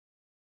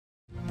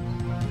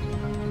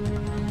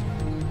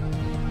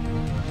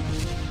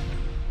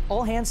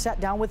All hands sat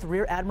down with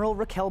Rear Admiral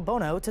Raquel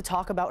Bono to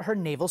talk about her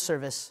naval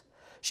service.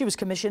 She was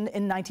commissioned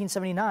in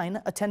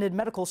 1979, attended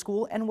medical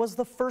school, and was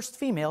the first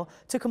female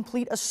to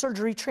complete a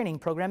surgery training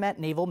program at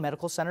Naval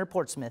Medical Center,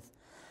 Portsmouth.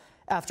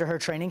 After her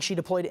training, she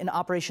deployed in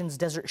Operations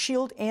Desert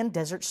Shield and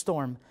Desert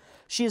Storm.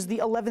 She is the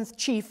 11th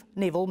Chief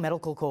Naval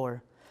Medical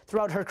Corps.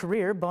 Throughout her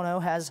career,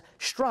 Bono has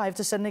strived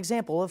to set an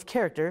example of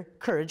character,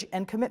 courage,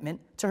 and commitment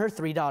to her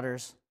 3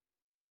 daughters.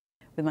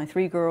 With my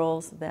 3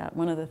 girls, that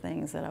one of the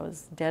things that I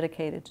was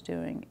dedicated to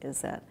doing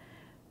is that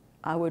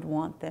I would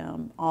want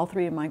them, all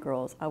 3 of my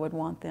girls, I would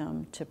want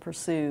them to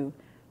pursue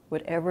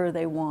whatever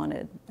they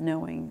wanted,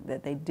 knowing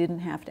that they didn't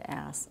have to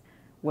ask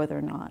whether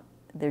or not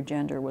their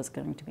gender was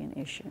going to be an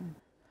issue.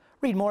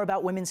 Read more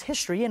about women's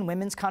history and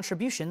women's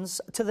contributions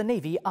to the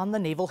Navy on the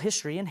Naval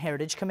History and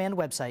Heritage Command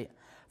website.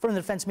 From the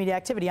Defense Media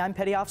Activity, I'm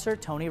Petty Officer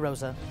Tony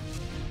Rosa.